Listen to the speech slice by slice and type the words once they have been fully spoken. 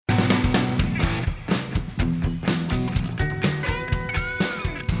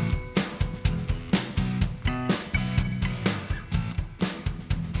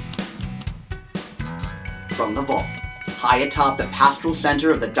from the vault, high atop the pastoral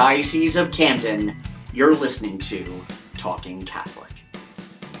center of the Diocese of Camden, you're listening to Talking Catholic.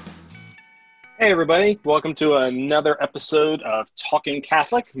 Hey everybody, welcome to another episode of Talking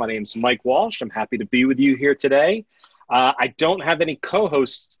Catholic. My name's Mike Walsh. I'm happy to be with you here today. I don't have any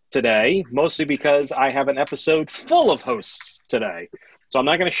co-hosts today, mostly because I have an episode full of hosts today. So I'm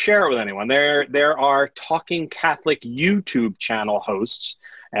not going to share it with anyone. There are Talking Catholic YouTube channel hosts,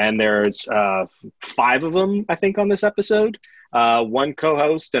 and there's 5 of them, I think, on this episode. 1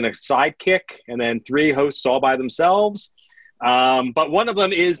 co-host and a sidekick, and then 3 hosts all by themselves. But one of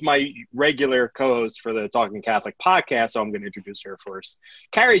them is my regular co-host for the Talking Catholic podcast, so I'm going to introduce her first.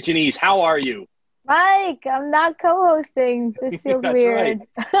 Carrie Janice, how are you? Mike, I'm not co-hosting. This feels weird. Right.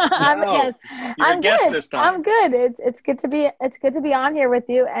 I'm good. This time. I'm good. It's good to be on here with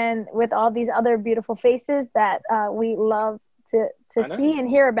you and with all these other beautiful faces that we love to see and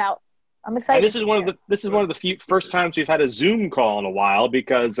hear about. I'm excited. And this is one of the few first times we've had a Zoom call in a while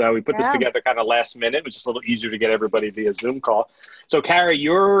because we put this together kind of last minute, which is a little easier to get everybody via Zoom call. So, Carrie,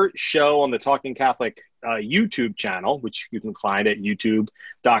 your show on the Talking Catholic YouTube channel, which you can find at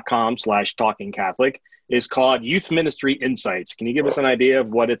youtube.com/Talking Catholic, is called Youth Ministry Insights. Can you give us an idea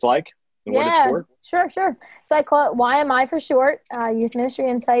of what it's like and what it's for? Sure. So I call it YMI for short. Youth Ministry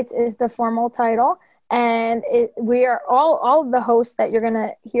Insights is the formal title. And we are all of the hosts that you're going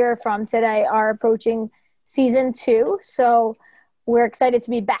to hear from today are approaching season 2. So we're excited to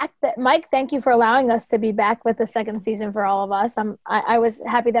be back. Mike, thank you for allowing us to be back with the second season for all of us. I was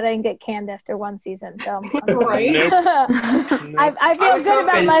happy that I didn't get canned after 1 season. So right. Nope. I feel good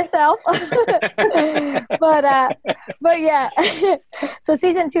about myself. but yeah. So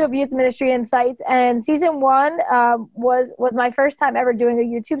season 2 of Youth Ministry Insights, and season 1 was my first time ever doing a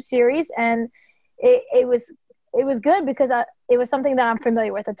YouTube series, and it was good because it was something that I'm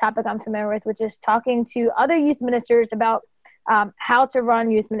familiar with, a topic I'm familiar with, which is talking to other youth ministers about how to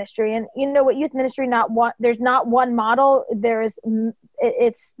run youth ministry. And you know what, youth ministry, there's not one model. There's no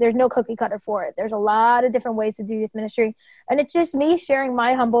cookie cutter for it. There's a lot of different ways to do youth ministry, and it's just me sharing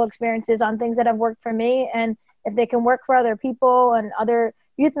my humble experiences on things that have worked for me, and if they can work for other people and other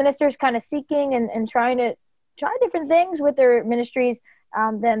youth ministers kind of seeking and trying to try different things with their ministries.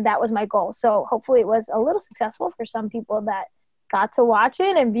 Then that was my goal. So hopefully it was a little successful for some people that got to watch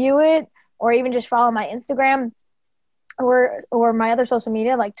it and view it, or even just follow my Instagram or my other social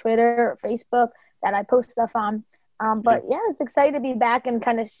media like Twitter or Facebook that I post stuff on. But yeah, it's excited to be back and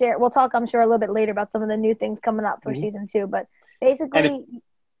kind of share. We'll talk, I'm sure, a little bit later about some of the new things coming up for season 2. But basically,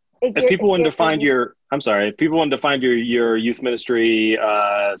 if people wanted to find your youth ministry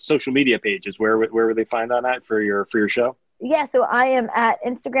social media pages, where would they find that at for your show? Yeah, so I am at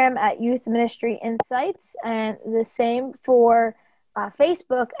Instagram at Youth Ministry Insights, and the same for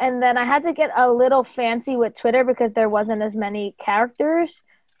Facebook. And then I had to get a little fancy with Twitter because there wasn't as many characters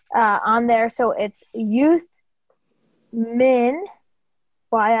on there. So it's Youth Min,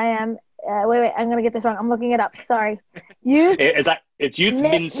 YIM. Wait, I'm going to get this wrong. I'm looking it up. Sorry. It's Youth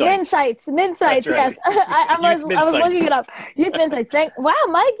Minsights. Minsights, yes. I was looking it up. Youth Minsights. Wow,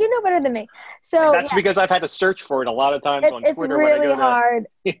 Mike, you know better than me. So that's because I've had to search for it a lot of times on Twitter. It's really hard.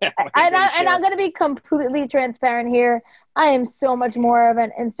 And I'm going to be completely transparent here. I am so much more of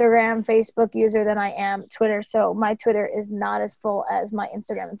an Instagram, Facebook user than I am Twitter. So my Twitter is not as full as my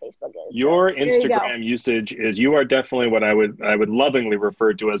Instagram and Facebook is. Your Instagram usage is, you are definitely what I would lovingly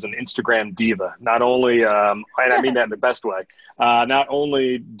refer to as an Instagram diva. Not only, and I mean that in the best way, not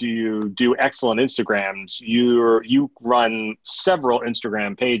only do you do excellent Instagrams, you run several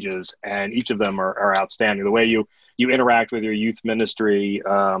Instagram pages, and each of them are outstanding. The way you interact with your youth ministry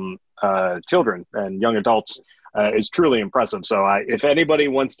children and young adults is truly impressive. So if anybody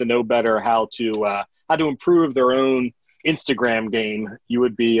wants to know better how to improve their own Instagram game, you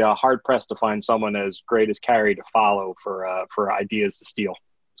would be hard pressed to find someone as great as Carrie to follow for ideas to steal.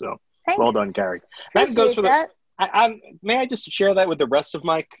 So thanks. Well done, Carrie. That goes for that. May I just share that with the rest of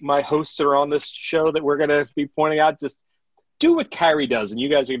my hosts that are on this show that we're going to be pointing out? Just do what Carrie does, and you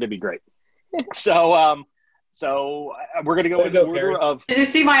guys are going to be great. So we're going to go in the order of. Did you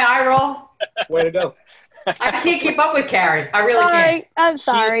see my eye roll? Way to go. I can't keep up with Carrie. I really can't. I'm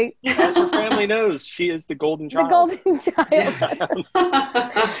sorry. As her family knows, she is the golden child. The golden child.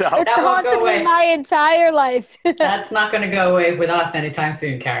 So, it's haunted me my entire life. That's not going to go away with us anytime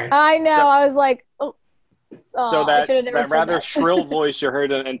soon, Carrie. I know. So, I was like, so that rather shrill voice you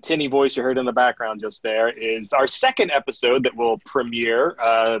heard and tinny voice you heard in the background just there is our second episode that will premiere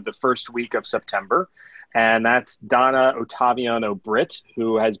the first week of September. And that's Donna Ottaviano Britt,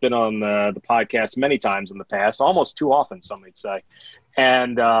 who has been on the podcast many times in the past, almost too often, some might say.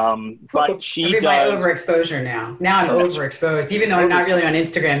 And but she Maybe does my overexposure now. Now I'm overexposed, even though I'm not really on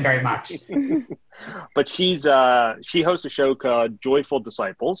Instagram very much. But she hosts a show called Joyful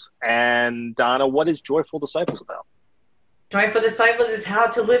Disciples. And Donna, what is Joyful Disciples about? Joyful Disciples is how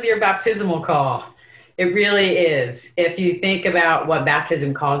to live your baptismal call. It really is. If you think about what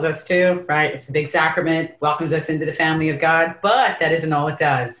baptism calls us to, right? It's a big sacrament, welcomes us into the family of God, but that isn't all it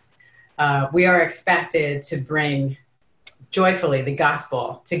does. We are expected to bring joyfully the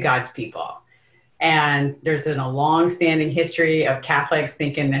gospel to God's people. And there's been a long-standing history of Catholics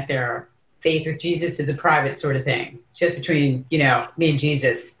thinking that their faith with Jesus is a private sort of thing, just between, me and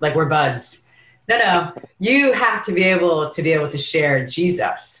Jesus, like we're buds. No, you have to be able to share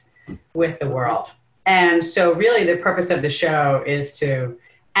Jesus with the world. And so really the purpose of the show is to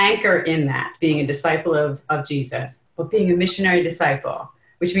anchor in that, being a disciple of Jesus, but being a missionary disciple,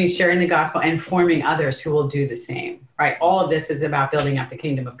 which means sharing the gospel and forming others who will do the same, right? All of this is about building up the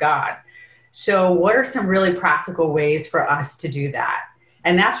kingdom of God. So what are some really practical ways for us to do that?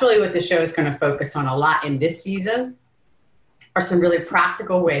 And that's really what the show is going to focus on a lot in this season, are some really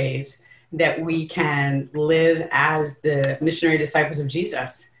practical ways that we can live as the missionary disciples of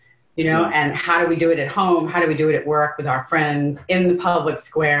Jesus, and how do we do it at home? How do we do it at work with our friends in the public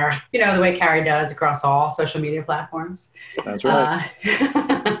square? The way Carrie does across all social media platforms. That's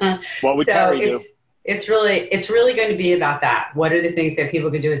right. What would Carrie do? It's really going to be about that. What are the things that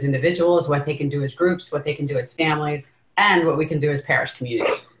people can do as individuals, what they can do as groups, what they can do as families, and what we can do as parish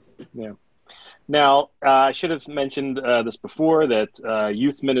communities. Yeah. Now, I should have mentioned this before, that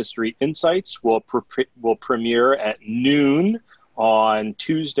Youth Ministry Insights will premiere at noon on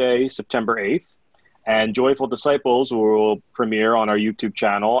Tuesday, September 8th, and Joyful Disciples will premiere on our YouTube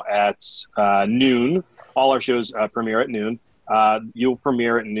channel at noon. All our shows premiere at noon. You'll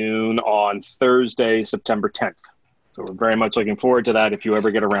premiere at noon on Thursday, September 10th. So we're very much looking forward to that if you ever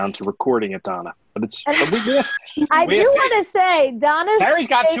get around to recording it, Donna. But I do want to say, Carrie's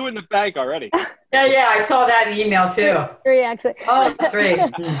got 2 in the bank already. Yeah, I saw that email too. 3, actually. Oh, 3.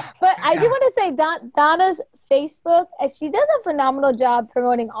 But I do want to say, Donna's Facebook, she does a phenomenal job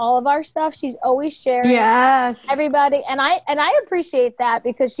promoting all of our stuff. She's always sharing everybody, and I appreciate that,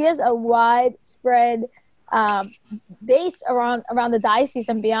 because she has a widespread base around the diocese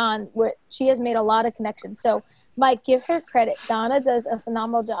and beyond, where she has made a lot of connections. So, Mike, give her credit. Donna does a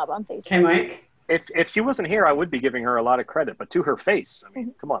phenomenal job on Facebook. Hey, Mike. If she wasn't here, I would be giving her a lot of credit, but to her face, I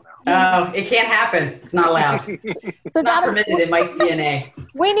mean, come on now. Oh, it can't happen. It's not allowed. It's not permitted in Mike's DNA.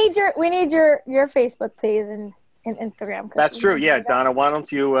 We need your Facebook page and Instagram. That's true. Yeah, Donna, why don't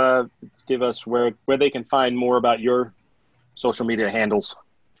you give us where they can find more about your social media handles?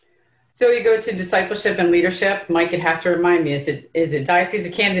 So you go to Discipleship and Leadership. Mike, it has to remind me, is it Diocese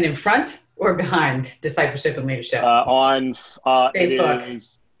of Camden in front or behind Discipleship and Leadership? On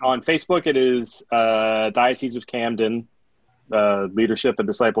Facebook. On Facebook, it is Diocese of Camden Leadership and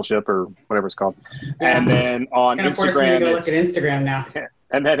Discipleship, or whatever it's called. Yeah. And then on Instagram, force me to go look at Instagram now.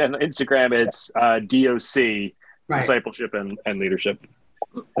 And then on Instagram, it's DOC, Discipleship and Leadership.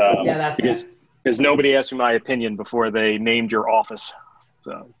 That's it. Because nobody asked me my opinion before they named your office.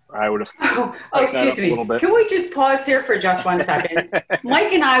 So I would have. Oh, excuse me. Can we just pause here for just 1 second?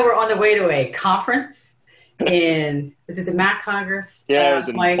 Mike and I were on the way to a conference is it the MAC Congress? Yeah, it was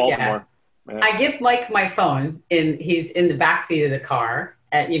in Baltimore. Yeah. I give Mike my phone, and he's in the back seat of the car,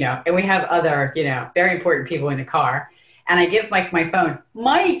 and we have other, very important people in the car. And I give Mike my phone.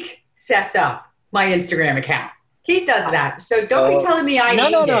 Mike sets up my Instagram account. He does that. So don't be telling me I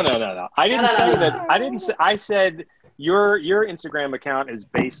need it. No. I didn't say that. I didn't say. I said your Instagram account is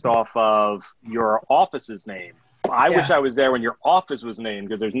based off of your office's name. I wish I was there when your office was named,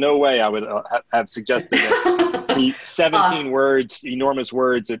 because there's no way I would have suggested that the 17 enormous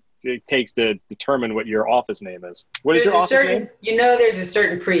words it takes to determine what your office name is. What is your office name? There's a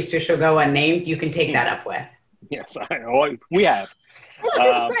certain priest who shall go unnamed. You can take that up with. Yes, we have.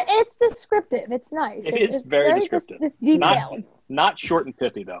 It's descriptive. It's nice. It's very descriptive. It's detailed. Not short and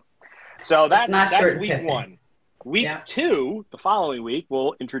pithy, though. So that's week 1. Week 2, the following week,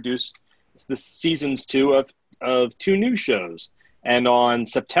 we'll introduce the seasons 2 of 2 new shows. And on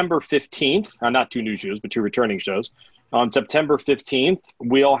September 15th, not 2 new shows, but 2 returning shows. On September 15th,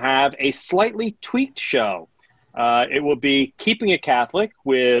 we'll have a slightly tweaked show. It will be Keeping It Catholic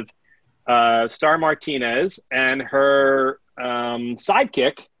with Star Martinez and her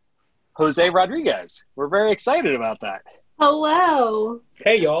sidekick, Jose Rodriguez. We're very excited about that. Hello.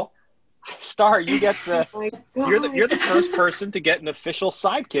 Hey, y'all. Star, you get the Oh my you're the gosh. first person to get an official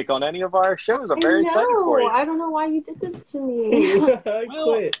sidekick on any of our shows. I'm I very excited for know. you. I don't know why you did this to me. I Well,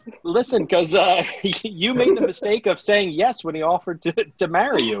 quit. Listen, because you made the mistake of saying yes when he offered to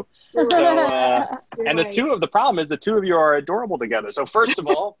marry you. You're So, right. You're and right. the problem is the two of you are adorable together. So first of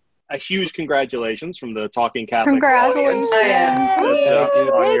all, a huge congratulations from the Talking Catholic audience Oh, yeah. Yay! Thank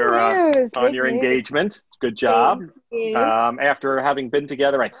you. on Big your news. on big your news. engagement. Good job. Thank you. After having been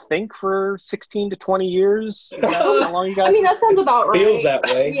together, I think for 16 to 20 years. Is that how long you guys? I mean, that sounds about right. Feels that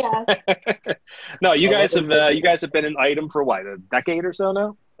way. Yeah. No, you guys 11 have been an item for what, a decade or so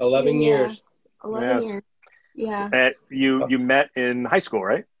now? 11 Yeah. years. 11 Yes. years. Yeah. You met in high school,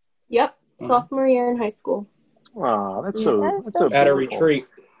 right? Yep. Sophomore year in high school. Oh, that's Yeah. so That's that's so so At a beautiful. retreat.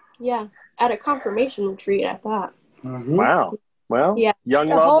 Yeah. At a confirmation retreat at that. Wow. Well, Yeah. young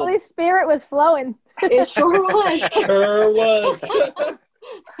The love. Holy Spirit was flowing. It sure was. Sure was.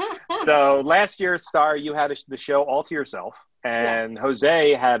 So last year, Star, you had the show all to yourself, and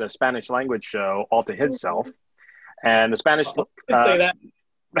Jose had a Spanish language show all to himself. And the Spanish. I'd say that.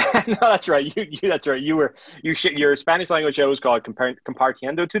 No, that's right. That's right. Your Spanish language show was called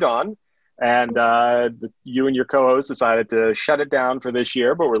Compartiendo Tu Don, and you and your co-host decided to shut it down for this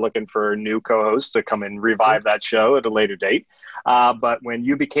year. But we're looking for new co-hosts to come and revive that show at a later date. But when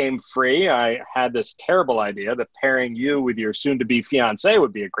you became free, I had this terrible idea that pairing you with your soon-to-be fiance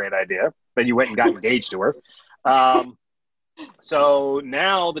would be a great idea. But you went and got engaged to her. So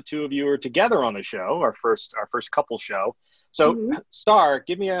now the two of you are together on the show, our first couple show. So, Star,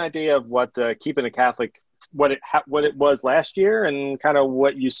 give me an idea of what Keeping It Catholic, what it was last year, and kind of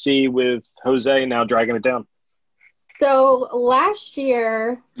what you see with Jose now dragging it down. So last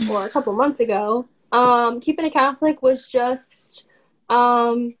year, or a couple months ago, Keeping It Catholic was just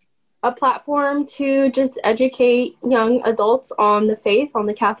a platform to just educate young adults on the faith, on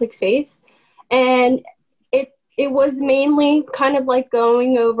the Catholic faith. And it was mainly kind of like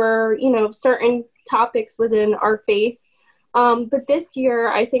going over, certain topics within our faith. But this year,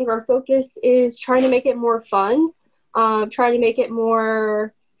 I think our focus is trying to make it more fun, trying to make it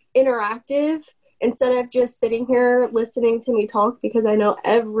more interactive, instead of just sitting here listening to me talk, because I know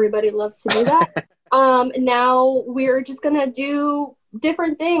everybody loves to do that. Now we're just going to do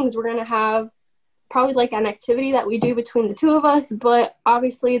different things. We're going to have probably like an activity that we do between the two of us, but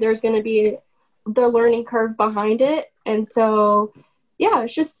obviously there's going to be the learning curve behind it. And so, yeah,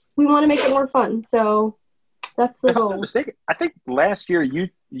 it's just, we want to make it more fun. So that's the If I'm goal. not mistaken, I think last year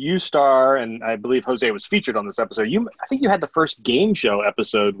you Star, and I believe Jose was featured on this episode. I think you had the first game show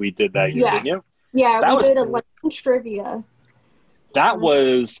episode we did that year, didn't you? Yeah, That we was- did a lunch trivia. That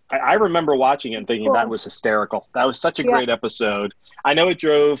was, I remember watching it and thinking Cool. that was hysterical. That was such a Yeah. great episode. I know it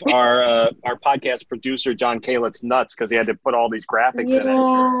drove our podcast producer, John Kalitz, nuts because he had to put all these graphics in it.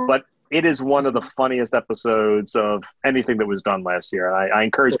 Yeah. But it is one of the funniest episodes of anything that was done last year. And I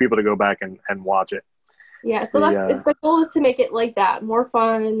encourage people to go back and watch it. Yeah, so the goal is to make it like that, more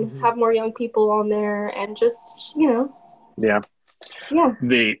fun, have more young people on there, and just, Yeah. yeah.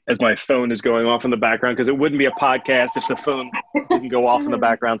 As my phone is going off in the background, because it wouldn't be a podcast if the phone didn't go off in the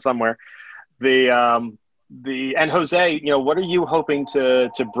background somewhere. And Jose, what are you hoping to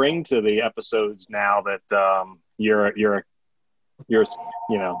bring to the episodes now that you're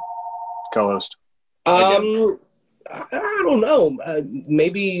co-host? I don't know.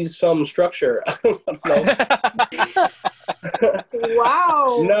 Maybe some structure. I don't know.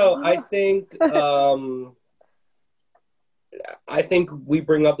 Wow. No, I think we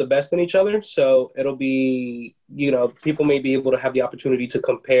bring up the best in each other. So it'll be, people may be able to have the opportunity to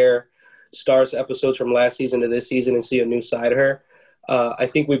compare Star's episodes from last season to this season and see a new side of her. I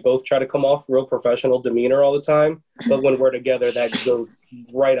think we both try to come off real professional demeanor all the time, but when we're together, that goes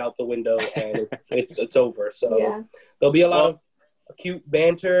right out the window and it's over. So Yeah. there'll be a lot of cute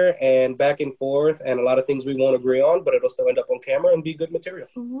banter and back and forth and a lot of things we won't agree on, but it'll still end up on camera and be good material.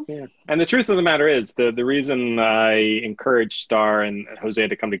 Yeah. And the truth of the matter is, the reason I encourage Star and Jose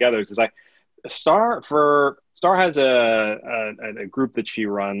to come together is because Star has a group that she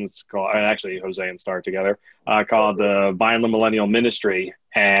runs called, actually Jose and Star together, called the Violent Millennial Ministry,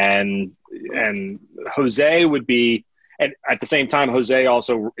 and Jose would be, and at the same time Jose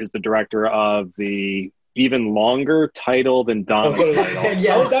also is the director of the even longer title than Donna's title.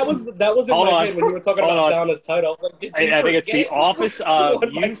 Yeah. Oh, that was in Hold my on. head when you were talking Hold about on. Donna's title. Like, did you I think it's the forget Office of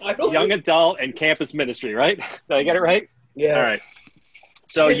what my Youth, title Young is? Adult, and Campus Ministry, right? Did I get it right? Yeah. All right.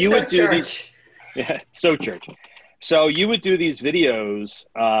 So It's you so would do church. Yeah, so church. So you would do these videos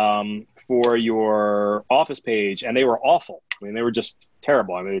for your office page, and they were awful. I mean, they were just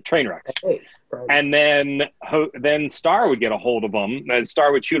terrible. I mean, they were train wrecks. And then Star would get a hold of them, and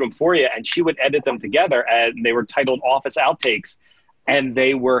Star would shoot them for you, and she would edit them together, and they were titled Office Outtakes, and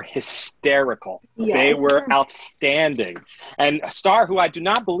they were hysterical. Yes. They were outstanding. And Star, who I do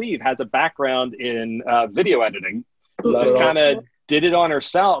not believe has a background in video editing, just kind of did it on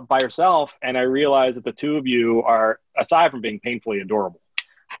by herself, and I realized that the two of you are, aside from being painfully adorable,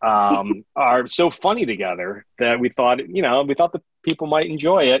 are so funny together that we thought that people might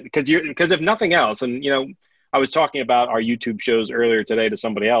enjoy it because if nothing else, and I was talking about our YouTube shows earlier today to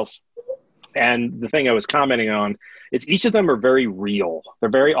somebody else, and the thing I was commenting on is each of them are very real. They're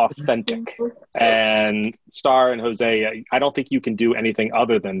very authentic. And Star and Jose, I don't think you can do anything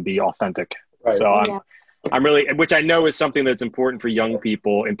other than be authentic. Right. So I'm really, which I know is something that's important for young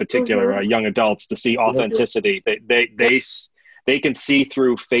people in particular, young adults, to see authenticity. They can see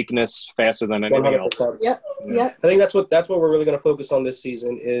through fakeness faster than anything 100%. Else. Yep. I think that's what we're really going to focus on this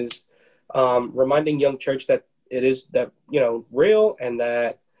season is reminding young church that it is that real, and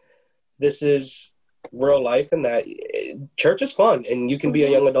that this is real life, and that church is fun, and you can be a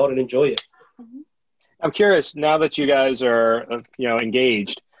young adult and enjoy it. I'm curious, now that you guys are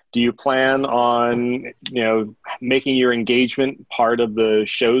engaged, do you plan on, making your engagement part of the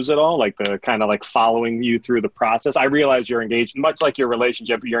shows at all? Like the kind of like following you through the process? I realize you're engaged, much like your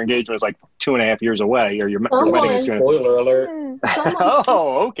relationship, your engagement is like 2.5 years away, or your wedding is spoiler alert.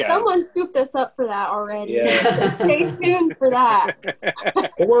 Okay. Someone scooped us up for that already. Yeah. Stay tuned for that.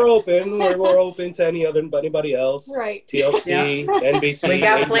 We're open. We're open to anybody else. Right. TLC, NBC. We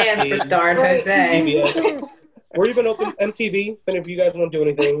got plans for Star and Jose. CBS. We're even open MTV, and if you guys want to do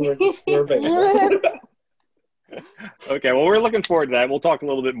anything, we're available. Okay, well, we're looking forward to that. We'll talk a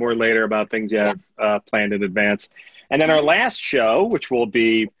little bit more later about things you have planned in advance. And then our last show, which will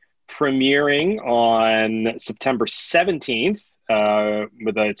be premiering on September 17th,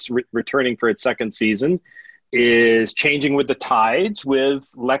 it's returning for its second season, is Changing with the Tides with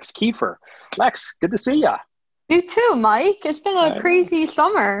Lex Kiefer. Lex, good to see ya. You too, Mike. It's been a crazy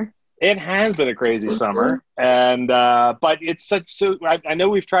summer. It has been a crazy summer, and but it's I know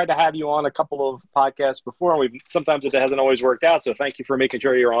we've tried to have you on a couple of podcasts before, and sometimes it hasn't always worked out. So thank you for making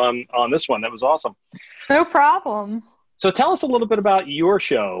sure you're on this one. That was awesome. No problem. So tell us a little bit about your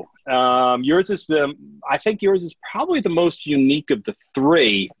show. I think yours is probably the most unique of the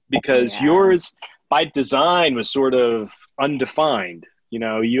three, because yours by design was sort of undefined.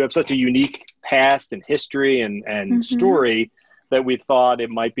 You have such a unique past and history and story that we thought it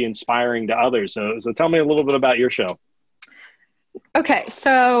might be inspiring to others. So tell me a little bit about your show. Okay,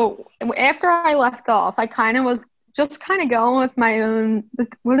 so after I left off, I was just going with my own,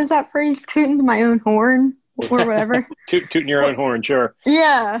 what is that phrase? Tooting to my own horn or whatever. Tooting your own horn, sure.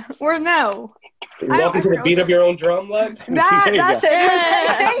 Yeah, or no. Walking to the beat of your own drum, Lex? That's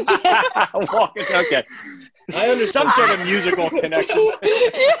it. Okay. I understand. Some sort of musical connection.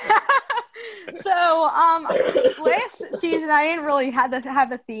 So, last season I didn't really have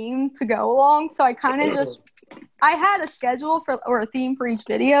a theme to go along, so I kind of I had a schedule or a theme for each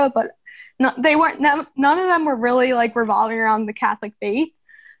video, but none of them were really like revolving around the Catholic faith.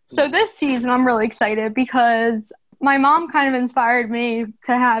 So this season I'm really excited because my mom kind of inspired me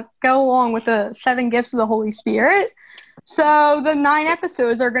to go along with the 7 gifts of the Holy Spirit. So the 9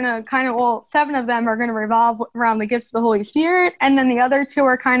 episodes are going to 7 of them are going to revolve around the gifts of the Holy Spirit. And then the other 2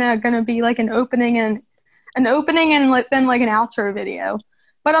 are kind of going to be like an opening and then like an outro video.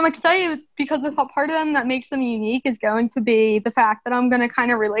 But I'm excited because the part of them that makes them unique is going to be the fact that I'm going to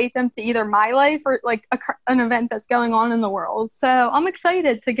kind of relate them to either my life or like an event that's going on in the world. So I'm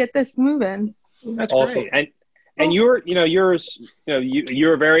excited to get this moving. That's awesome. Great. And you're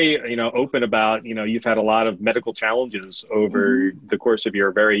very, open about, you've had a lot of medical challenges over the course of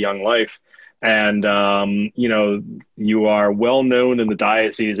your very young life. And, you are well known in the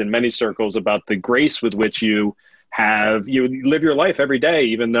diocese in many circles about the grace with which you live your life every day,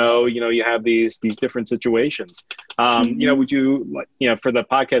 even though, you have these different situations. Would you, for the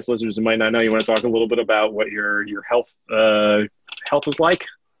podcast listeners who might not know, you want to talk a little bit about what your health is like?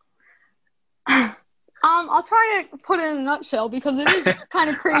 I'll try to put it in a nutshell because it is kind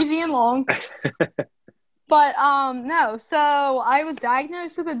of crazy and long. But no, so I was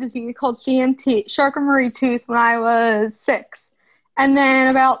diagnosed with a disease called CMT, Charcot-Marie tooth, when I was 6. And then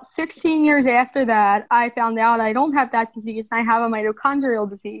about 16 years after that, I found out I don't have that disease. I have a mitochondrial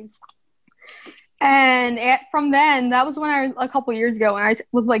disease. And from then, that was a couple years ago when I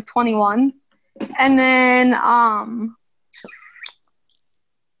was like 21. And then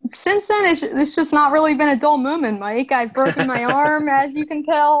since then, it's just not really been a dull moment, Mike. I've broken my arm, as you can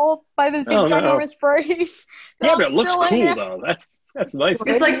tell by this big ginormous brace. Yeah, but it looks cool though. That's nice.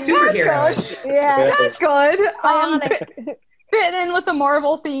 It's like superheroes. Yeah, That's good. Ionic. Fit in with the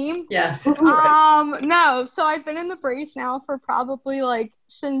Marvel theme. Yes. No. So I've been in the brace now for probably like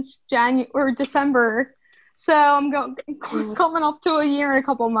since January or December. So I'm coming up to a year and a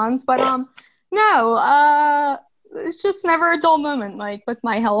couple months. But no. It's just never a dull moment, like with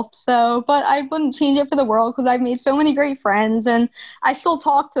my health. So, but I wouldn't change it for the world because I've made so many great friends, and I still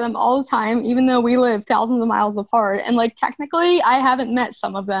talk to them all the time, even though we live thousands of miles apart. And like technically, I haven't met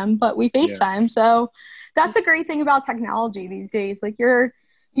some of them, but we FaceTime. Yeah. So that's the great thing about technology these days. Like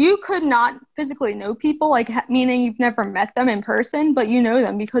you could not physically know people, like meaning you've never met them in person, but you know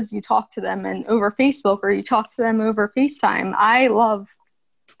them because you talk to them and over Facebook or you talk to them over FaceTime. I love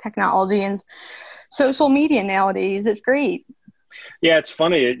technology and social media nowadays. It's great. Yeah, it's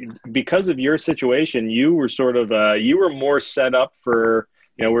funny because of your situation. You were sort of you were more set up for,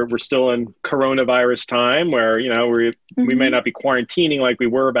 you know, we're still in coronavirus time where, you know, we may not be quarantining like we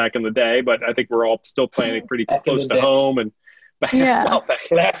were back in the day, but I think we're all still playing it pretty close to home. And back in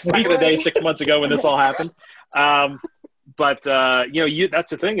the day, 6 months ago when this all happened. But you know,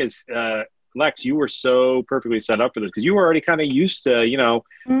 that's the thing is, Lex, you were so perfectly set up for this because you were already kind of used to, you know,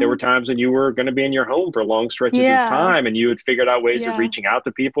 there were times when you were going to be in your home for long stretches of time and you had figured out ways of reaching out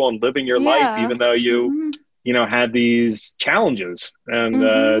to people and living your life, even though you, you know, had these challenges. And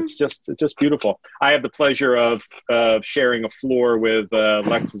it's just beautiful. I have the pleasure of sharing a floor with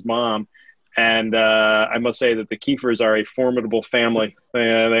Lex's mom. And I must say that the Kiefers are a formidable family.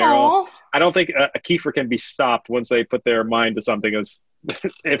 They're all, I don't think a Kiefer can be stopped once they put their mind to something, as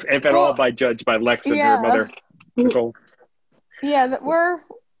if at all judged by Lex and her mother, Nicole. Yeah, we're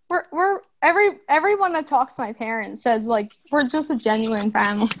everyone that talks to my parents says like we're just a genuine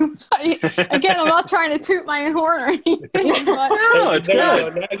family. Again, I'm not trying to toot my own horn or anything. But no, it's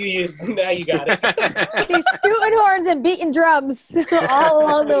good. Now you got it. He's tooting horns and beating drums all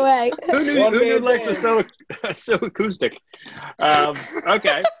along the way. Who knew Lex was so acoustic?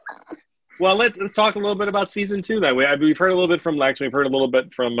 Okay. Well, let's talk a little bit about season 2 then. We've heard a little bit from Lex. We've heard a little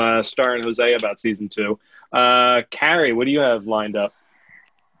bit from Star and Jose about season 2. Carrie, what do you have lined up?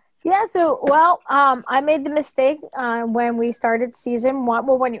 Yeah, so, I made the mistake when we started season 1.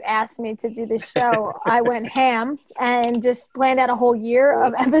 Well, when you asked me to do this show, I went ham and just planned out a whole year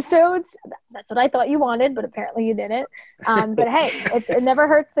of episodes. That's what I thought you wanted, but apparently you didn't. But hey, it never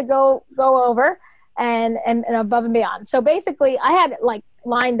hurts to go over and above and beyond. So basically, I had like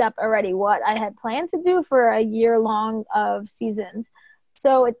lined up already what I had planned to do for a year long of seasons.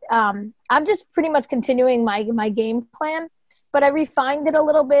 So I'm just pretty much continuing my game plan. But I refined it a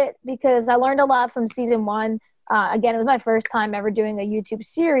little bit because I learned a lot from season 1. Again, it was my first time ever doing a YouTube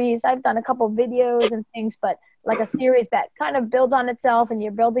series. I've done a couple videos and things, but like a series that kind of builds on itself and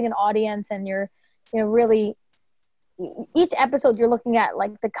you're building an audience and you're really each episode you're looking at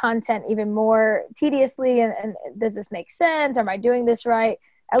like the content even more tediously and does this make sense? Am I doing this right?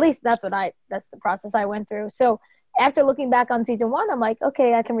 At least that's the process I went through. So after looking back on season 1, I'm like,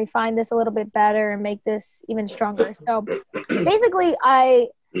 okay, I can refine this a little bit better and make this even stronger. So basically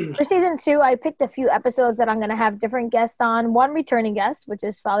for season 2, I picked a few episodes that I'm going to have different guests on. One returning guest, which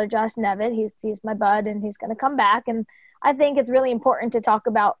is Father Josh Nevitt. He's my bud and he's going to come back. And I think it's really important to talk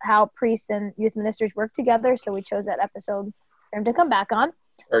about how priests and youth ministers work together. So we chose that episode for him to come back on.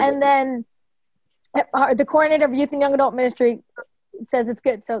 And then the coordinator of youth and young adult ministry says it's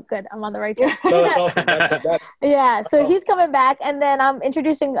good. So good. I'm on the right track. No, that's awesome. That's yeah. So he's coming back. And then I'm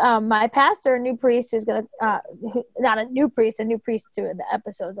introducing my pastor, a new priest who's going to, not a new priest to the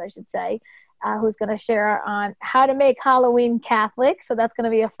episodes, I should say, who's going to share on how to make Halloween Catholic. So that's going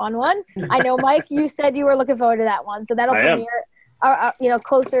to be a fun one. I know, Mike, you said you were looking forward to that one. So that'll premiere,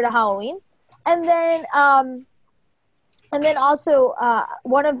 closer to Halloween. And then also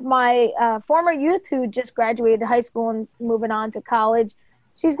one of my former youth who just graduated high school and moving on to college,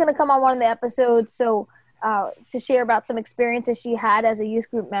 she's going to come on one of the episodes to share about some experiences she had as a youth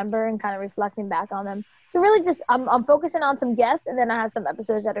group member and kind of reflecting back on them. So really just I'm focusing on some guests, and then I have some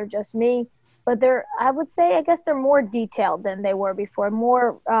episodes that are just me. But I would say, I guess they're more detailed than they were before,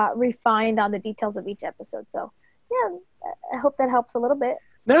 more refined on the details of each episode. So, yeah, I hope that helps a little bit.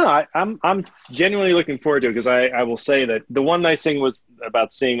 No, I'm genuinely looking forward to it because I will say that the one nice thing was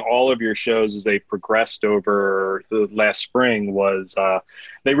about seeing all of your shows as they progressed over the last spring was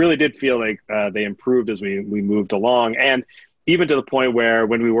they really did feel like they improved as we moved along. And even to the point where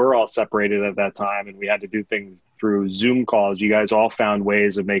when we were all separated at that time and we had to do things through Zoom calls, you guys all found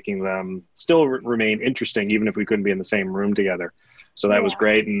ways of making them still remain interesting, even if we couldn't be in the same room together. So that was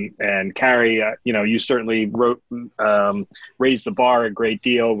great. And Carrie, you certainly raised the bar a great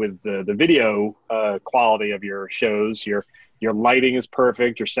deal with the video quality of your shows. Your lighting is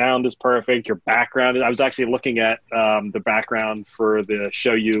perfect. Your sound is perfect. Your background. I was actually looking at the background for the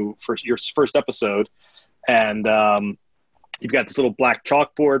show for your first episode, and you've got this little black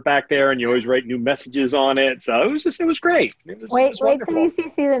chalkboard back there, and you always write new messages on it. So it was great. Wait till you see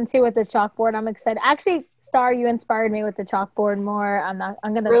season 2 with the chalkboard. I'm excited. Actually, Star, you inspired me with the chalkboard more. I'm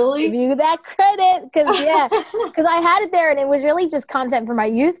gonna give you that credit because I had it there and it was really just content for my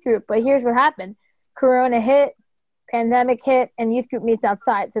youth group. But here's what happened: Corona hit, pandemic hit, and youth group meets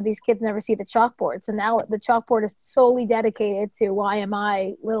outside. So these kids never see the chalkboard. So now the chalkboard is solely dedicated to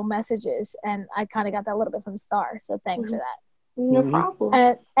YMI little messages, and I kind of got that a little bit from Star. So thanks for that. No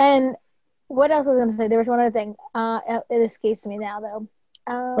problem. And what else was I going to say? There was one other thing. It escapes me now, though.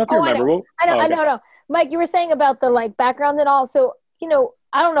 I know. Mike, you were saying about the background and all. So, I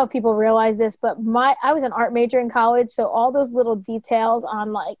don't know if people realize this, but I was an art major in college. So all those little details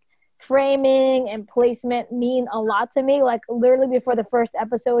on framing and placement mean a lot to me. Literally before the first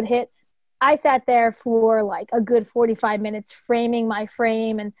episode hit, I sat there for a good 45 minutes framing my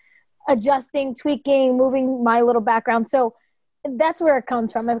frame and adjusting, tweaking, moving my little background. So that's where it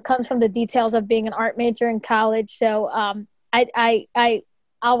comes from. It comes from the details of being an art major in college. So I'll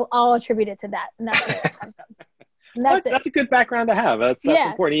attribute it to that, and that's where it comes from. That's a good background to have. That's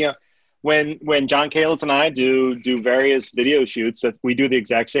important. When John Kalitz and I do various video shoots, that we do the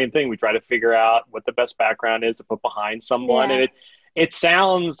exact same thing. We try to figure out what the best background is to put behind someone, and it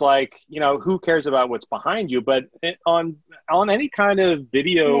sounds like who cares about what's behind you, but on any kind of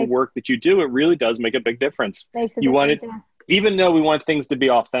video work that you do, it really does make a big difference. Even though we want things to be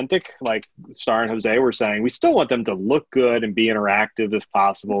authentic, like Star and Jose were saying, we still want them to look good and be interactive if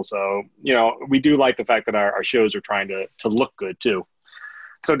possible. So, we do like the fact that our shows are trying to look good too.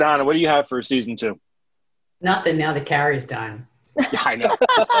 So Donna, what do you have for season 2? Nothing now that Carrie's done. Yeah, I know.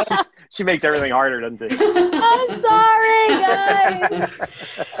 She makes everything harder, doesn't she? I'm sorry, guys.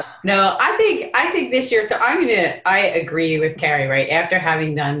 No, I think this year, so I agree with Carrie, right? After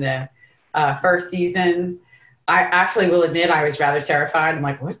having done the first season, I actually will admit I was rather terrified. I'm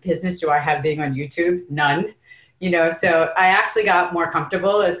like, what business do I have being on YouTube? None. So I actually got more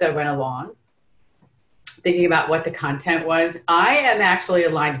comfortable as I went along, thinking about what the content was. I am actually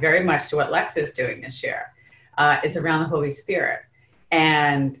aligned very much to what Lex is doing this year. Is around the Holy Spirit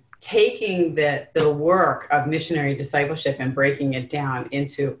and taking the work of missionary discipleship and breaking it down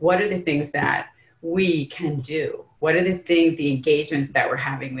into what are the things that we can do? What are the engagements that we're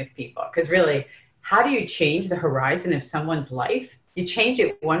having with people? Because really, how do you change the horizon of someone's life? You change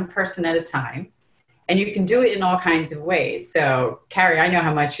it one person at a time, and you can do it in all kinds of ways. So, Carrie, I know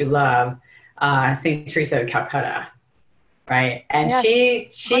how much you love St. Teresa of Calcutta, right? And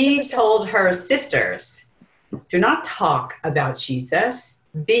yes, she told her sisters, do not talk about Jesus,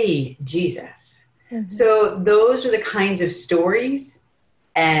 be Jesus. Mm-hmm. So those are the kinds of stories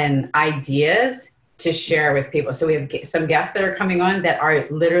and ideas to share with people. So we have some guests that are coming on that are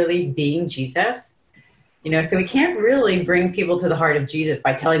literally being Jesus. So we can't really bring people to the heart of Jesus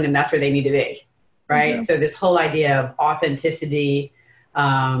by telling them that's where they need to be, right? Mm-hmm. So this whole idea of authenticity,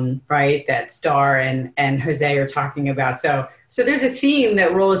 right, that Star and Jose are talking about. So there's a theme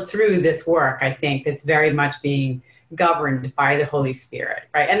that rolls through this work, I think, that's very much being governed by the Holy Spirit,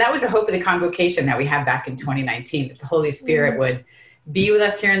 right? And that was the hope of the convocation that we had back in 2019, that the Holy Spirit would be with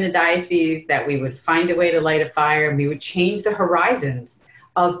us here in the diocese, that we would find a way to light a fire, and we would change the horizons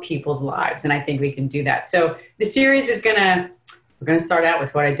of people's lives. And I think we can do that. So the series is we're going to start out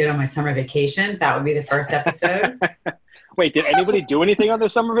with what I did on my summer vacation. That would be the first episode. Wait, did anybody do anything on their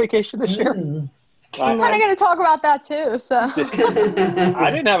summer vacation this year? I'm kind of going to talk about that too. So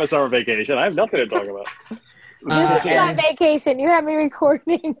I didn't have a summer vacation. I have nothing to talk about. This is my vacation. You have me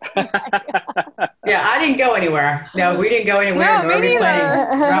recording. Yeah, I didn't go anywhere. No, we didn't go anywhere. No,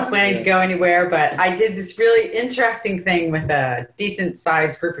 we're not planning to go anywhere. But I did this really interesting thing with a decent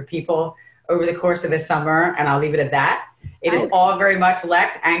sized group of people over the course of the summer, and I'll leave it at that. It is all very much,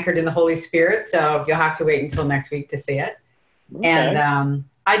 Lex, anchored in the Holy Spirit. So you'll have to wait until next week to see it. Okay. And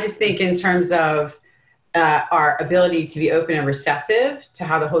I just think in terms of our ability to be open and receptive to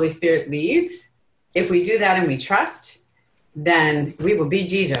how the Holy Spirit leads, if we do that and we trust, then we will be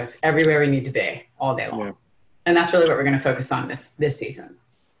Jesus everywhere we need to be all day long. Yeah. And that's really what we're going to focus on this season.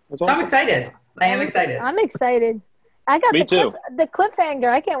 So awesome. I'm excited. I am excited. I'm excited. I got the cliffhanger.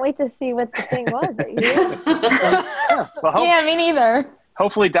 I can't wait to see what the thing was. Yeah, me neither.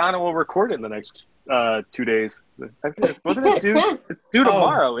 Hopefully Donna will record it in the next 2 days. Wasn't it due? It's due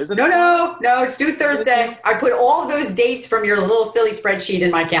tomorrow, isn't it? No, it's due Thursday. I put all of those dates from your little silly spreadsheet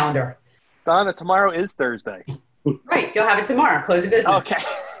in my calendar. Donna, tomorrow is Thursday. Right, you'll have it tomorrow. Close the business. Okay.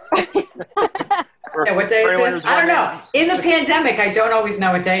 Yeah, what day is this? I don't know. In the pandemic, I don't always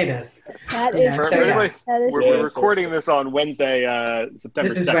know what day it is. That is So, true. yes. That is We're true. recording this on Wednesday, September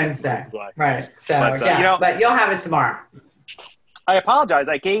 2nd. This is Wednesday. Right. So, But, yes, but you'll have it tomorrow. I apologize.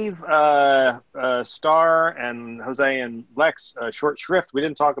 I gave Star and Jose and Lex a short shrift. We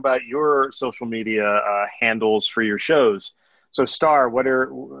didn't talk about your social media handles for your shows. So, Star,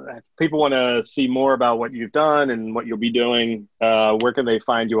 if people want to see more about what you've done and what you'll be doing, where can they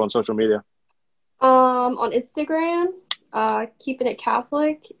find you on social media? On Instagram, Keeping It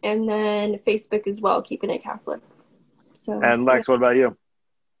Catholic, and then Facebook as well, Keeping It Catholic. So. And Lex, what about you?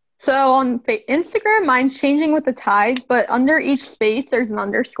 So on Instagram, mine's changing with the tides, but under each space, there's an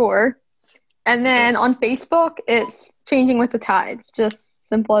underscore. And then on Facebook, it's changing with the tides. Just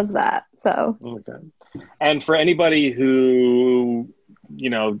simple as that. So. Okay. And for anybody who,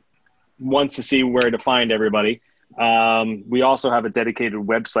 wants to see where to find everybody, we also have a dedicated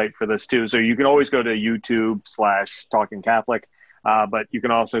website for this too. So you can always go to YouTube/Talking Catholic, but you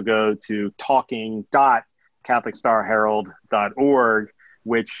can also go to talking.catholicstarherald.org,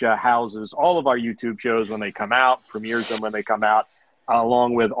 which houses all of our YouTube shows when they come out, premieres them when they come out,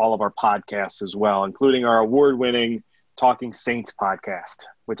 along with all of our podcasts as well, including our award-winning Talking Saints podcast,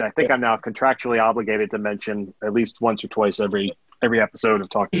 which I think I'm now contractually obligated to mention at least once or twice every episode of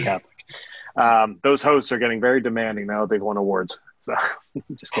Talking Catholic. Those hosts are getting very demanding now that they've won awards. So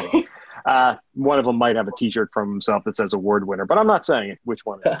just kidding. One of them might have a t-shirt from himself that says award winner, but I'm not saying which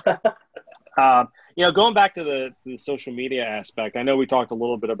one it is. Going back to the social media aspect, I know we talked a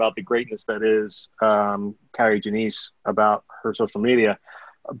little bit about the greatness that is Carrie Janice about her social media.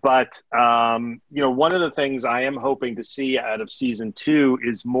 But, one of the things I am hoping to see out of season 2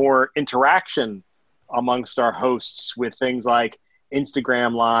 is more interaction amongst our hosts with things like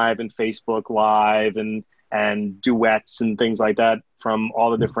Instagram Live and Facebook Live and duets and things like that from all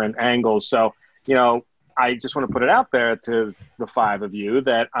the different angles. So, I just want to put it out there to the 5 of you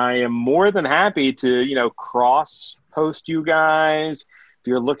that I am more than happy to, cross post you guys. If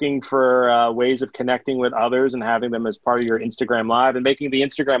you're looking for ways of connecting with others and having them as part of your Instagram Live and making the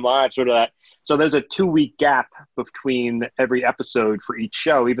Instagram Live sort of that. So there's a 2-week gap between every episode for each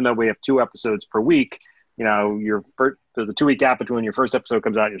show, even though we have 2 episodes per week. There's a 2-week gap between your first episode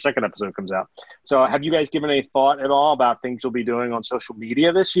comes out, your second episode comes out. So have you guys given any thought at all about things you'll be doing on social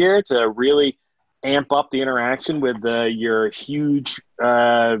media this year to really amp up the interaction with your huge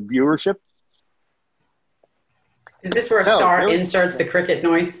viewership? Is this where Star inserts the cricket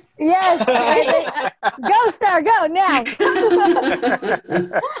noise? Yes. Go, Star, go now.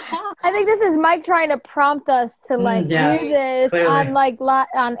 I think this is Mike trying to prompt us to do this clearly.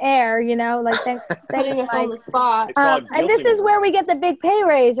 On air, thanks Putting us on the spot. And this is where we get the big pay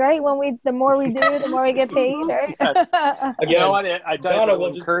raise, right? The more we do, the more we get paid, right? You know what? I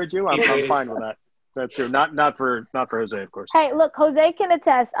will encourage you. I'm fine with that. That's true. Not for Jose, of course. Hey, look, Jose can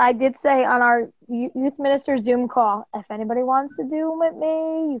attest. I did say on our youth minister Zoom call, if anybody wants to do with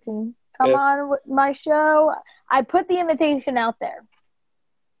me, you can come on with my show. I put the invitation out there.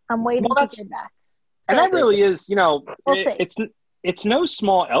 I'm waiting to get back. And that really is, it's no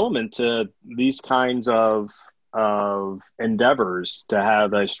small element to these kinds of endeavors to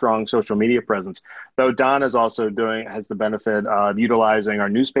have a strong social media presence. Though Don is also has the benefit of utilizing our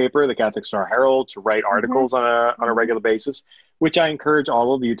newspaper, the Catholic Star Herald, to write articles on a regular basis, which I encourage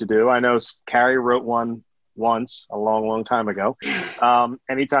all of you to do. I know Carrie wrote one once a long time ago.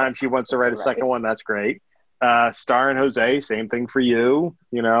 Anytime she wants to write a second one, that's great. Star and Jose, same thing for you.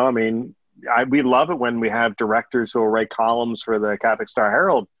 We love it when we have directors who will write columns for the Catholic Star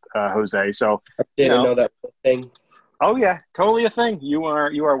Herald, Jose. So I didn't know that was a thing. Oh yeah, totally a thing. You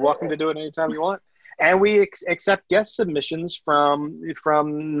are welcome to do it anytime you want. And we accept guest submissions from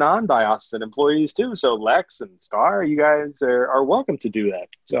non-diocesan employees too. So Lex and Star, you guys are welcome to do that.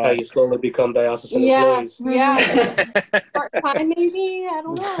 So how you slowly become diocesan employees. Yeah. Part-time maybe? I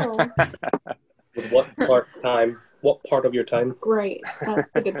don't know. With what part-time? What part of your time? Great. That's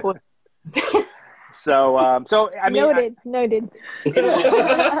a good point. So I mean, noted.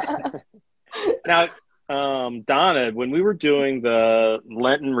 Now, Donna, when we were doing the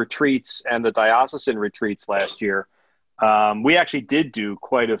Lenten retreats and the diocesan retreats last year, we actually did do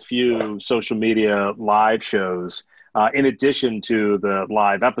quite a few social media live shows in addition to the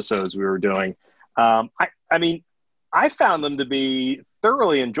live episodes we were doing. I found them to be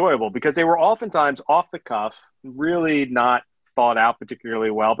thoroughly enjoyable because they were oftentimes off the cuff, really not thought out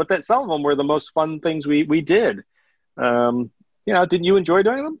particularly well, but that some of them were the most fun things we did. Didn't you enjoy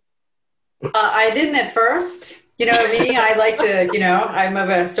doing them? I didn't at first. You know me, I like to, I'm of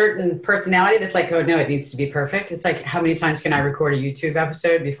a certain personality that's like, oh no, it needs to be perfect. It's like, how many times can I record a YouTube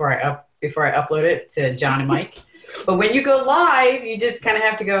episode before I upload it to John and Mike? But when you go live, you just kind of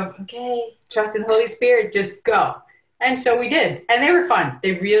have to go, okay, trust in the Holy Spirit, just go. And so we did. And they were fun.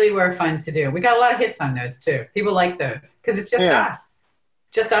 They really were fun to do. We got a lot of hits on those too. People like those because it's just us.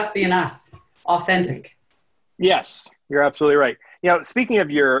 Just us being us. Authentic. Yes, you're absolutely right. Speaking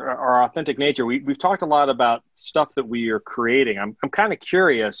of our authentic nature, we've talked a lot about stuff that we are creating. I'm kind of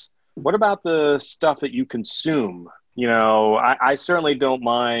curious, what about the stuff that you consume? I certainly don't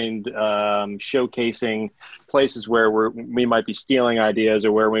mind showcasing places where we might be stealing ideas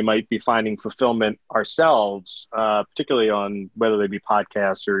or where we might be finding fulfillment ourselves, particularly on whether they be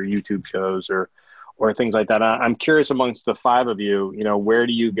podcasts or YouTube shows or things like that. I'm curious amongst the five of you, where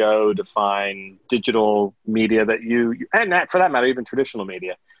do you go to find digital media that and that, for that matter, even traditional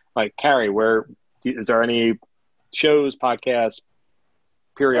media? Like Carrie, is there any shows, podcasts,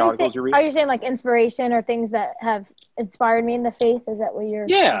 periodicals you read? Are you saying like inspiration or things that have inspired me in the faith? Is that what you're?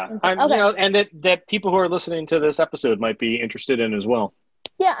 Yeah, okay. And that people who are listening to this episode might be interested in as well.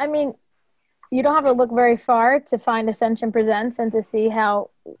 Yeah, I mean, you don't have to look very far to find Ascension Presents and to see how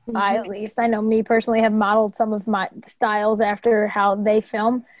I know me personally have modeled some of my styles after how they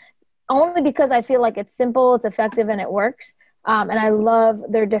film, only because I feel like it's simple, it's effective, and it works. And I love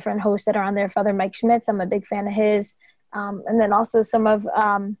their different hosts that are on there. Father Mike Schmitz, I'm a big fan of his. And then also some of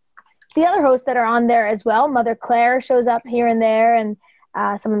the other hosts that are on there as well. Mother Claire shows up here and there, and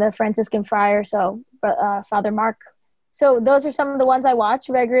some of the Franciscan friars, so Father Mark. So those are some of the ones I watch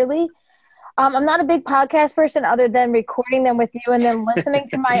regularly. I'm not a big podcast person other than recording them with you and then listening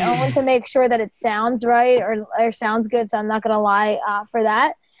to my own to make sure that it sounds right or sounds good. So I'm not going to lie for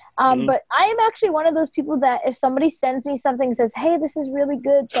that. But I am actually one of those people that if somebody sends me something and says, hey, this is really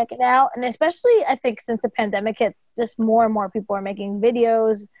good, check it out. And especially I think since the pandemic hit, just more and more people are making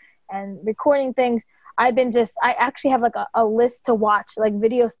videos and recording things. I actually have like a list to watch, like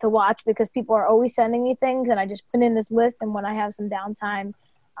videos to watch, because people are always sending me things and I just put in this list. And when I have some downtime,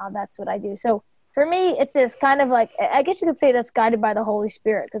 that's what I do. So for me, it's just kind of like, I guess you could say that's guided by the Holy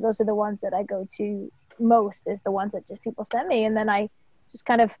Spirit, because those are the ones that I go to most, is the ones that just people send me. And then I just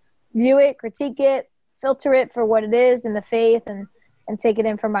kind of view it, critique it, filter it for what it is in the faith, and take it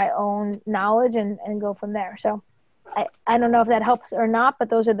in for my own knowledge and go from there. So I don't know if that helps or not, but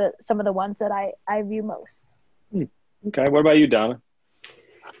those are some of the ones that I view most. Okay. What about you, Donna?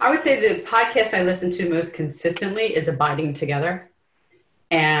 I would say the podcast I listen to most consistently is Abiding Together.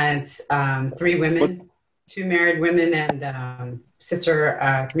 And 3 women, 2 married women, and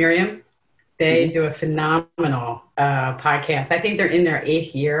Sister Miriam. They do a phenomenal podcast. I think they're in their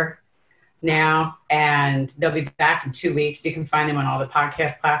 8th year now, and they'll be back in 2 weeks. You can find them on all the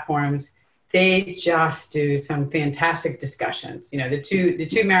podcast platforms. They just do some fantastic discussions. The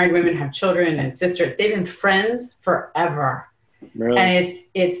two married women have children and sister. They've been friends forever. Really? And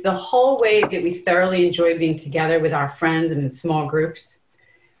it's the whole way that we thoroughly enjoy being together with our friends and in small groups.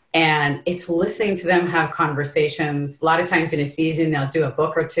 And it's listening to them have conversations. A lot of times in a season, they'll do a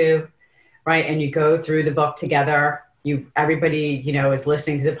book or two, right? And you go through the book together. Everybody, is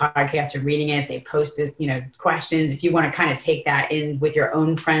listening to the podcast or reading it. They post this, questions. If you want to kind of take that in with your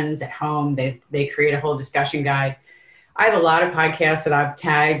own friends at home, they create a whole discussion guide. I have a lot of podcasts that I've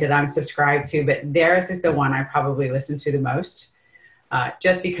tagged that I'm subscribed to, but theirs is the one I probably listen to the most,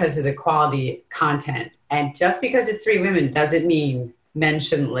 just because of the quality content. And just because it's 3 women doesn't mean men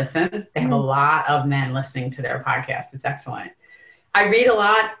shouldn't listen. They have a lot of men listening to their podcast. It's excellent. I read a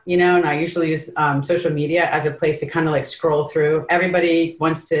lot, and I usually use social media as a place to kind of like scroll through. Everybody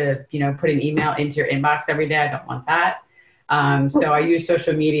wants to, put an email into your inbox every day. I don't want that. So I use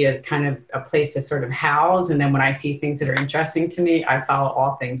social media as kind of a place to sort of house. And then when I see things that are interesting to me, I follow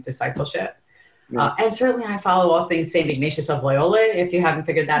all things discipleship. And certainly I follow all things St. Ignatius of Loyola, if you haven't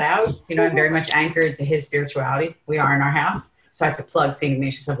figured that out. I'm very much anchored to his spirituality. We are in our house. So I have to plug St.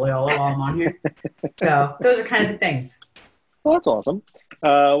 Ignatius of Loyola while I'm on here. So those are kind of the things. Well, that's awesome.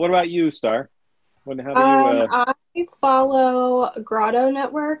 What about you, Star? I follow Grotto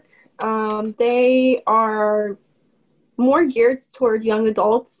Network. They are more geared toward young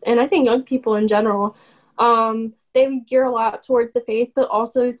adults, and I think young people in general. They gear a lot towards the faith, but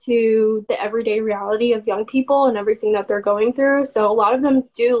also to the everyday reality of young people and everything that they're going through. So a lot of them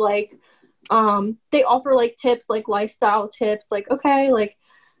do they offer tips, lifestyle tips, I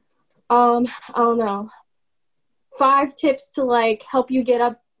don't know, 5 tips to help you get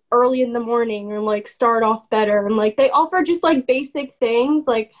up early in the morning, or like start off better, and like they offer just like basic things,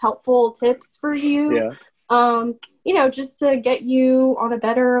 like helpful tips for you. Yeah. You know, just to get you on a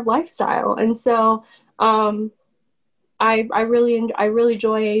better lifestyle. And so I really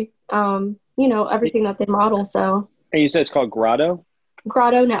enjoy you know, everything that they model. So. And you said it's called Grotto?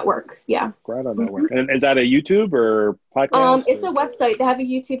 Grotto Network, yeah. Grotto Network. And is that a YouTube or podcast? It's a website. They have a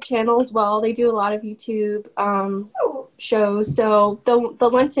YouTube channel as well. They do a lot of YouTube shows. So the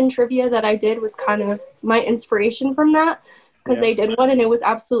Lenten trivia that I did was kind of my inspiration from that, because they did one and it was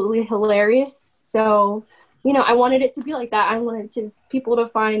absolutely hilarious. So, you know, I wanted it to be like that. I wanted people to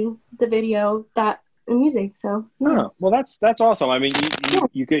find the video that amusing. So oh, well, that's awesome. I mean,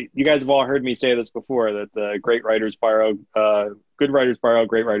 you guys have all heard me say this before, that the great writers borrow, good writers borrow,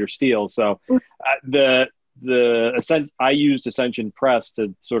 great writers steal. So I used Ascension Press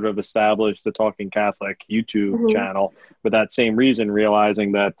to sort of establish the Talking Catholic YouTube channel for that same reason,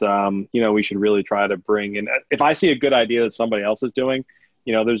 realizing that you know, we should really try to bring in, if I see a good idea that somebody else is doing,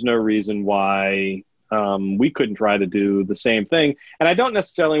 you know, there's no reason why we couldn't try to do the same thing. And I don't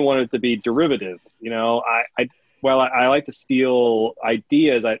necessarily want it to be derivative. You know, I like to steal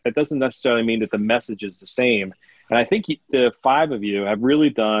ideas. That doesn't necessarily mean that the message is the same. And I think the five of you have really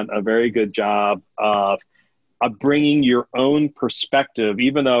done a very good job of bringing your own perspective,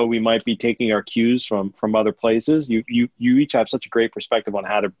 even though we might be taking our cues from other places. You each have such a great perspective on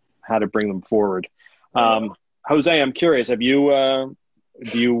how to bring them forward. Jose, I'm curious, have you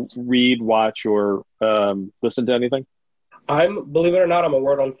do you read, watch, or listen to anything? Believe it or not, I'm a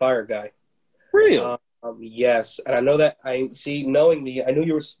Word on Fire guy. Really? Yes, and I know that. Knowing me, I knew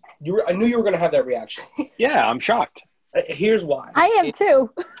you were going to have that reaction. Yeah, I'm shocked. Here's why. I am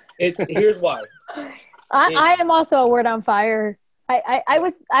too. Here's why. I am also a Word on Fire. I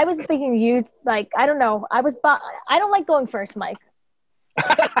was thinking you, like, I don't know. I don't like going first, Mike.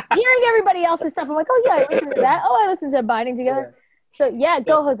 Hearing everybody else's stuff, I'm like, oh yeah, I listened to that. Oh, I listened to Abiding Together. Yeah. So yeah,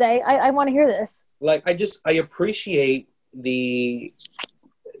 go Jose. I want to hear this. Like, I appreciate the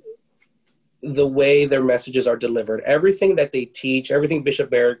way their messages are delivered. Everything that they teach, everything Bishop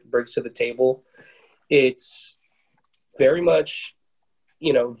Barrett brings to the table, it's very much,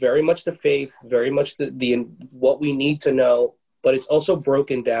 you know, very much the faith, very much the what we need to know, but it's also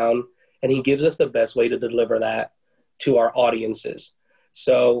broken down, and he gives us the best way to deliver that to our audiences.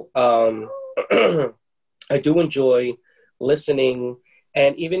 So I do enjoy listening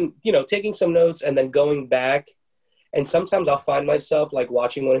and even, you know, taking some notes and then going back. And sometimes I'll find myself like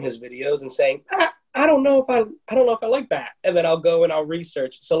watching one of his videos and saying, I don't know if I like that. And then I'll go and I'll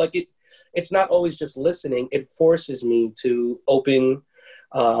research. So like it's not always just listening. It forces me to open,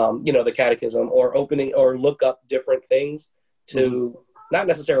 you know, the catechism, or look up different things to not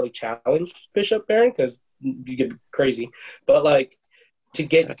necessarily challenge Bishop Barron, because you get crazy, but like to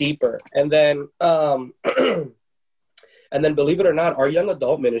get deeper. And then, and then, believe it or not, our young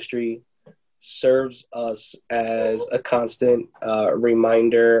adult ministry serves us as a constant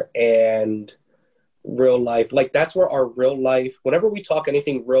reminder and real life. Like, that's where our real life, whenever we talk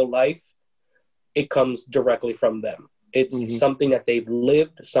anything real life, it comes directly from them. It's something that they've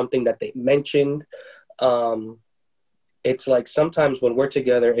lived, something that they mentioned. It's like sometimes when we're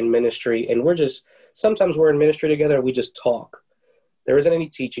together in ministry and sometimes we're in ministry together and we just talk. There isn't any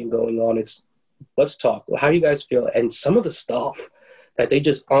teaching going on. It's let's talk. How do you guys feel? And some of the stuff that they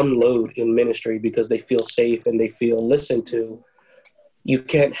just unload in ministry because they feel safe and they feel listened to, you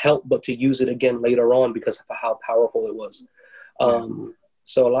can't help but to use it again later on because of how powerful it was.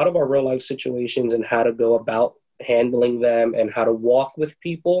 So a lot of our real life situations and how to go about handling them and how to walk with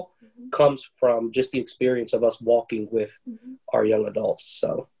people comes from just the experience of us walking with our young adults.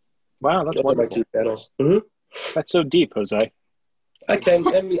 So, wow, that's wonderful. My two channels. That's so deep, Jose.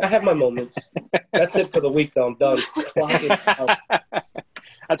 I have my moments. That's it for the week, though. I'm done.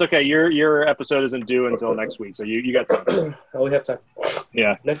 That's okay. Your episode isn't due until next week, so you got time. Oh, we have time.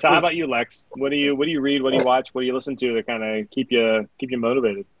 Yeah. So how about you, Lex? What do you read? What do you watch? What do you listen to kind of keep you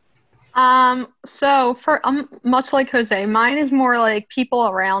motivated? So for much like Jose, mine is more like people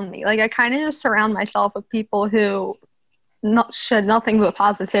around me. Like I kind of just surround myself with people who shed nothing but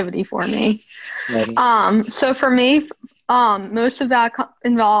positivity for me. So for me, most of that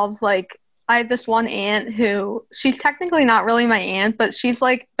involves like I have this one aunt who she's technically not really my aunt, but she's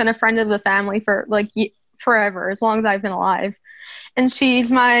like been a friend of the family for like forever, as long as I've been alive, and she's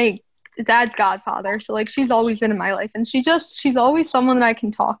my dad's godfather. So like she's always been in my life, and she's always someone that I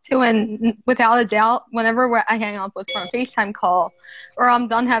can talk to, and without a doubt, whenever I hang out with her on a FaceTime call or I'm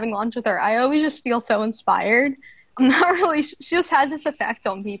done having lunch with her, I always just feel so inspired. I'm not really. She just has this effect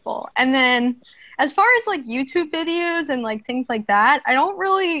on people. And then, as far as like YouTube videos and like things like that, I don't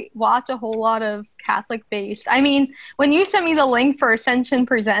really watch a whole lot of Catholic based. I mean, when you sent me the link for Ascension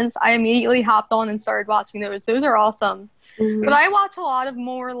Presents, I immediately hopped on and started watching those. Those are awesome. Mm-hmm. But I watch a lot of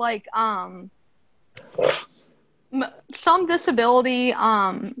more like some disability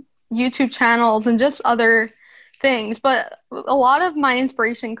YouTube channels and just other things, but a lot of my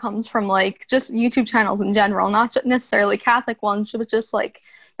inspiration comes from like just YouTube channels in general, not necessarily Catholic ones, but just like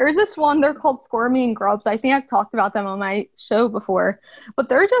there's this one, they're called Squirmy and Grubs. I think I've talked about them on my show before, but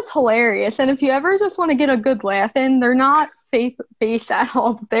they're just hilarious. And if you ever just want to get a good laugh in, they're not faith-based at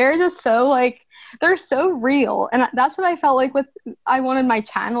all. They're just so like, they're so real. And that's what I felt like I wanted my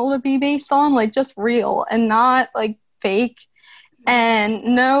channel to be based on, like just real and not like fake. And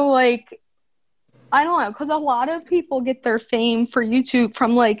no, like, I don't know, because a lot of people get their fame for YouTube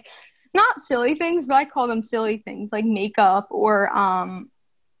from like, not silly things, but I call them silly things like makeup or,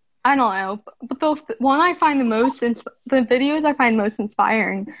 I don't know. But the one I find the videos I find most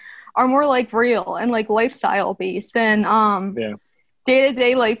inspiring are more like real and like lifestyle based and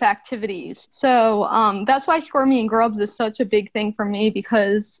day-to-day life activities. So that's why Squirmy and Grubs is such a big thing for me,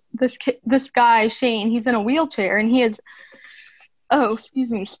 because this guy, Shane, he's in a wheelchair and he has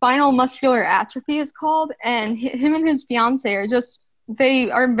spinal muscular atrophy is called, and him and his fiance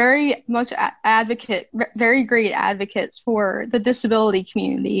they are very much very great advocates for the disability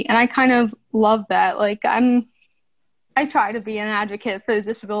community, and I kind of love that. Like I try to be an advocate for the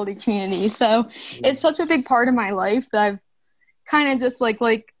disability community, so it's such a big part of my life that I've kind of just like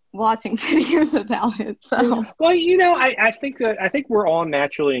watching videos about it. So well, I think we're all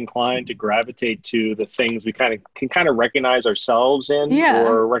naturally inclined to gravitate to the things we can recognize ourselves in,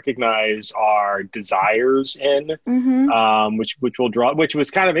 or recognize our desires in, which will draw. Which was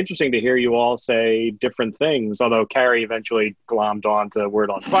kind of interesting to hear you all say different things. Although Carrie eventually glommed on to Word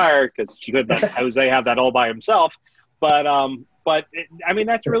on Fire because she couldn't let Jose have that all by himself. But I mean,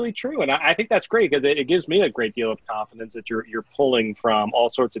 that's really true. And I think that's great because it gives me a great deal of confidence that you're pulling from all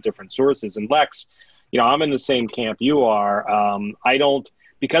sorts of different sources. And Lex, I'm in the same camp you are.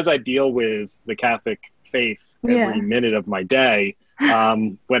 Because I deal with the Catholic faith every minute of my day.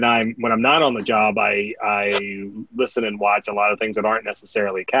 When I'm not on the job, I listen and watch a lot of things that aren't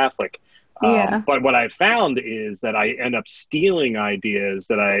necessarily Catholic. But what I found is that I end up stealing ideas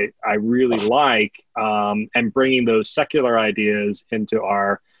that I really like and bringing those secular ideas into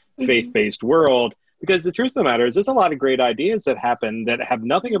our faith-based world. Because the truth of the matter is there's a lot of great ideas that happen that have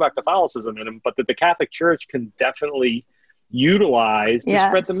nothing about Catholicism in them, but that the Catholic Church can definitely utilize to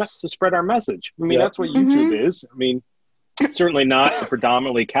spread our message. I mean, that's what YouTube is. I mean, certainly not a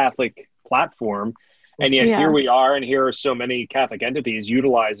predominantly Catholic platform. And yet here we are, and here are so many Catholic entities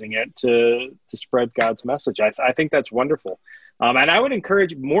utilizing it to spread God's message. I think that's wonderful. And I would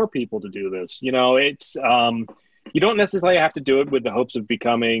encourage more people to do this. It's you don't necessarily have to do it with the hopes of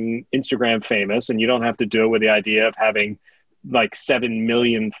becoming Instagram famous, and you don't have to do it with the idea of having like 7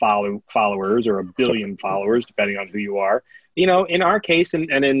 million followers or 1 billion followers, depending on who you are. In our case and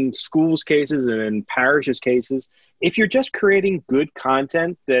in schools' cases and in parishes' cases, if you're just creating good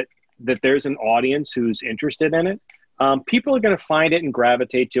content that there's an audience who's interested in it, people are going to find it and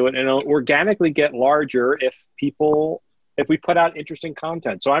gravitate to it, and it'll organically get larger if we put out interesting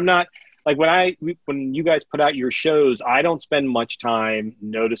content. So I'm not like when you guys put out your shows, I don't spend much time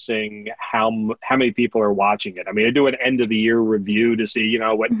noticing how many people are watching it. I mean, I do an end of the year review to see,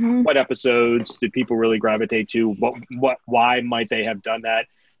 what episodes did people really gravitate to? Why might they have done that?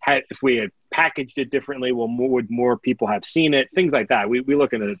 If we had packaged it differently, would more people have seen it? Things like that. We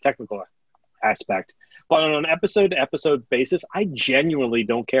look into the technical aspect. But on an episode-to-episode basis, I genuinely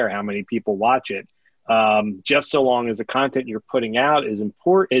don't care how many people watch it. Just so long as the content you're putting out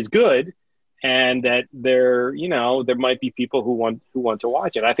is good, and that there might be people who want to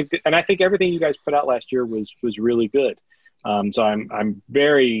watch it. I think everything you guys put out last year was really good. So I'm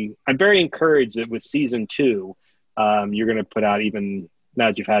very encouraged that with season 2, you're going to put out, even now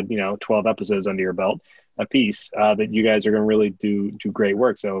that you've had 12 episodes under your belt a piece, that you guys are going to really do great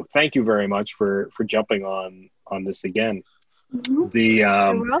work. So thank you very much for jumping on this again.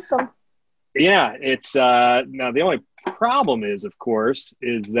 You're welcome. Yeah, it's now the only problem is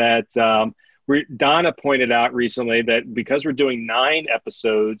that Donna pointed out recently that because we're doing 9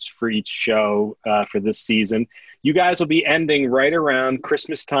 episodes for each show for this season, you guys will be ending right around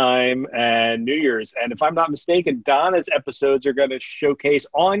Christmas time and New Year's. And if I'm not mistaken, Donna's episodes are going to showcase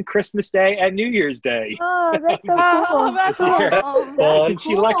on Christmas Day and New Year's Day. Oh, that's so cool. Oh, that's awesome. Isn't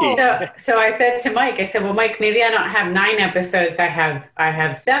she lucky? So I said to Mike, well, Mike, maybe I don't have 9 episodes. I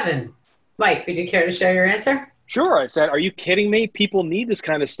have 7. Mike, would you care to share your answer? Sure. I said, are you kidding me? People need this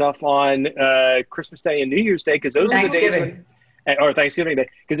kind of stuff on Christmas Day and New Year's Day because those are the days when, or Thanksgiving Day,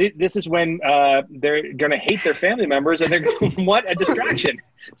 because this is when they're going to hate their family members and they're going to want a distraction.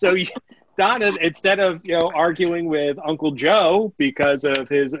 So Donna, instead of arguing with Uncle Joe because of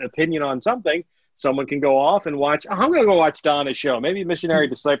his opinion on something, someone can go off and watch. I'm going to go watch Donna's show. Maybe Missionary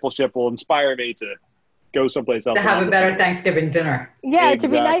Discipleship will inspire me to go someplace else. To have a better Thanksgiving dinner. Yeah,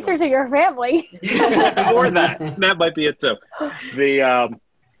 exactly. To be nicer to your family. Or that might be it too.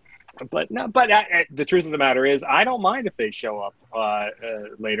 But the truth of the matter is, I don't mind if they show up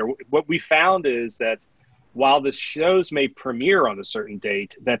later. What we found is that while the shows may premiere on a certain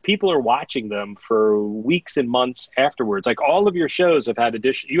date, that people are watching them for weeks and months afterwards. Like all of your shows have had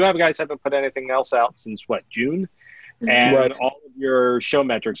you guys haven't put anything else out since what, June? And right. All of your show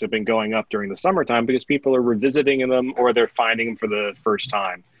metrics have been going up during the summertime because people are revisiting them or they're finding them for the first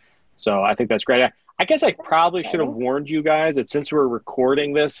time. So I think that's great. I guess I probably should have warned you guys that since we're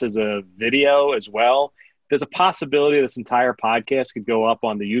recording this as a video as well, there's a possibility this entire podcast could go up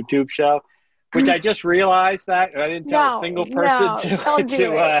on the YouTube show, which I just realized that, and I didn't tell a single person to. Don't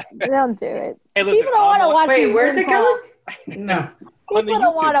do it. Don't do it. Hey, listen, people don't want to watch. Wait, where's it going? No. People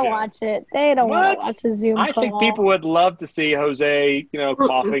don't want to watch it. They don't want to watch a Zoom call. I think people would love to see Jose,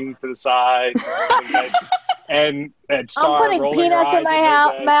 coughing to the side, and Star I'm putting peanuts in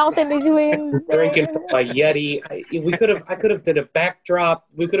my mouth in between. Drinking from my Yeti. I could have did a backdrop.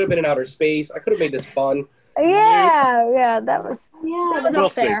 We could have been in outer space. I could have made this fun. Yeah, that was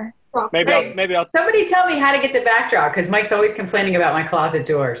unfair. Maybe I'll. Somebody tell me how to get the backdrop because Mike's always complaining about my closet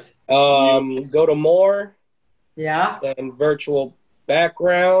doors. Go to more. Yeah. Then virtual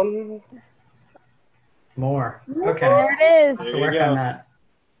background. More. Okay. There it is. Let's work on that.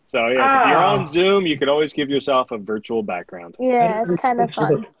 So yes, if you're on Zoom, you can always give yourself a virtual background. Yeah, it's kind of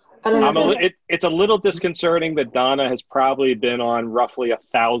fun. It's a little disconcerting that Donna has probably been on roughly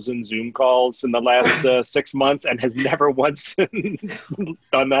 1,000 Zoom calls in the last 6 months and has never once done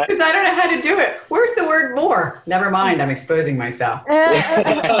that. Because I don't know how to do it. Where's the word more? Never mind, I'm exposing myself. I'm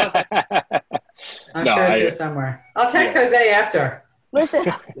sure it's here somewhere. I'll text Jose after. Listen,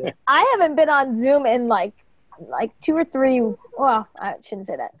 I haven't been on Zoom in like 2 or 3, well, I shouldn't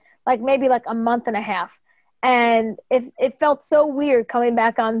say that, maybe a month and a half. And it felt so weird coming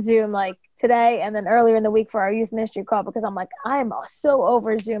back on Zoom today and then earlier in the week for our youth ministry call because I'm I'm so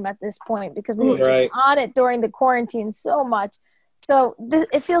over Zoom at this point because we were just on it during the quarantine so much. So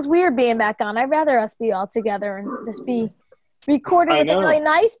it feels weird being back on. I'd rather us be all together and just be recording with a really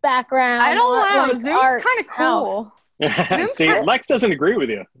nice background. I don't know. Zoom's kind of cool. See, Lex doesn't agree with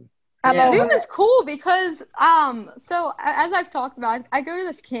you. Zoom is cool because so as I've talked about, I go to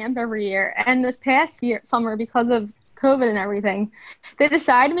this camp every year, and this past summer, because of COVID and everything, they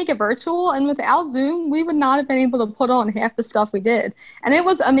decided to make it virtual, and without Zoom we would not have been able to put on half the stuff we did, and it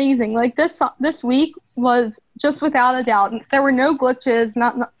was amazing. This week was just without a doubt, there were no glitches,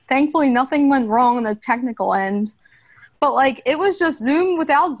 thankfully nothing went wrong on the technical end, but it was just Zoom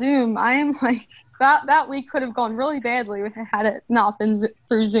without Zoom. I am that week could have gone really badly had it not been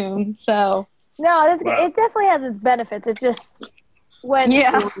through Zoom. So no, it definitely has its benefits. It's just when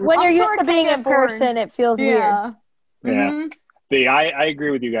you're used to being in person, it feels weird. Yeah. Mm-hmm. I agree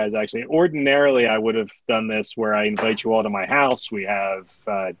with you guys. Actually, ordinarily I would have done this where I invite you all to my house. We have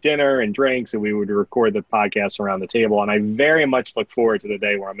dinner and drinks, and we would record the podcast around the table. And I very much look forward to the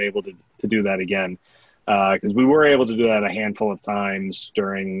day where I'm able to do that again. Because we were able to do that a handful of times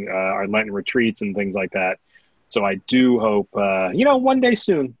during our Lenten retreats and things like that. So I do hope, one day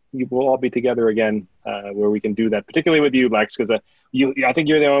soon we'll all be together again where we can do that, particularly with you, Lex, because I think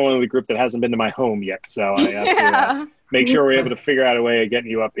you're the only one in the group that hasn't been to my home yet. So I have to make sure we're able to figure out a way of getting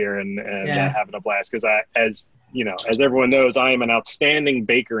you up here and having a blast. Because as everyone knows, I am an outstanding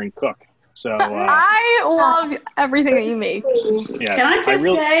baker and cook. So I love everything that you make. Yes, Can I just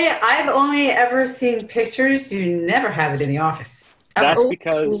say, I've only ever seen pictures. You never have it in the office. That's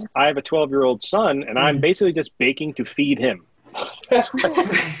because I have a 12-year-old son, and I'm basically just baking to feed him. That's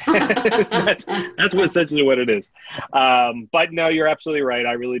essentially what it is. But no, you're absolutely right.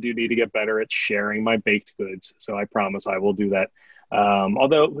 I really do need to get better at sharing my baked goods. So I promise I will do that.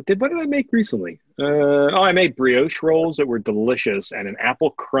 Although, what did I make recently? I made brioche rolls that were delicious, and an apple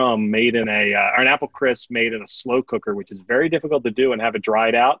crumb made in an apple crisp made in a slow cooker, which is very difficult to do and have it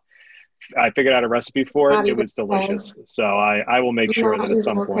dried out. I figured out a recipe for it. It was delicious. So I will make sure that at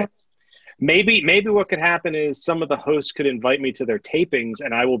some point. Maybe what could happen is some of the hosts could invite me to their tapings,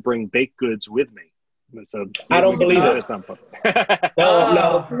 and I will bring baked goods with me. So I don't believe it. at some point.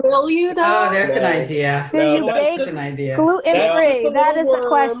 No. Will you though? Oh, there's an No. idea. Do No, you that's bake That's an idea. gluten That's just free? a That is little the worm.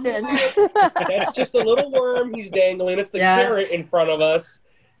 question. That's just a little worm he's dangling. It's the Yes. carrot in front of us.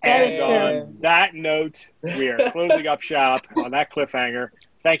 That is And true. on that note, we are closing up shop on that cliffhanger.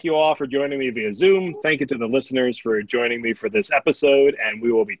 Thank you all for joining me via Zoom. Thank you to the listeners for joining me for this episode, and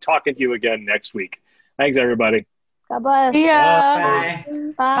we will be talking to you again next week. Thanks, everybody. God bless. Yeah. Bye.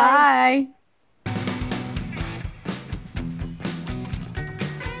 Bye. Bye.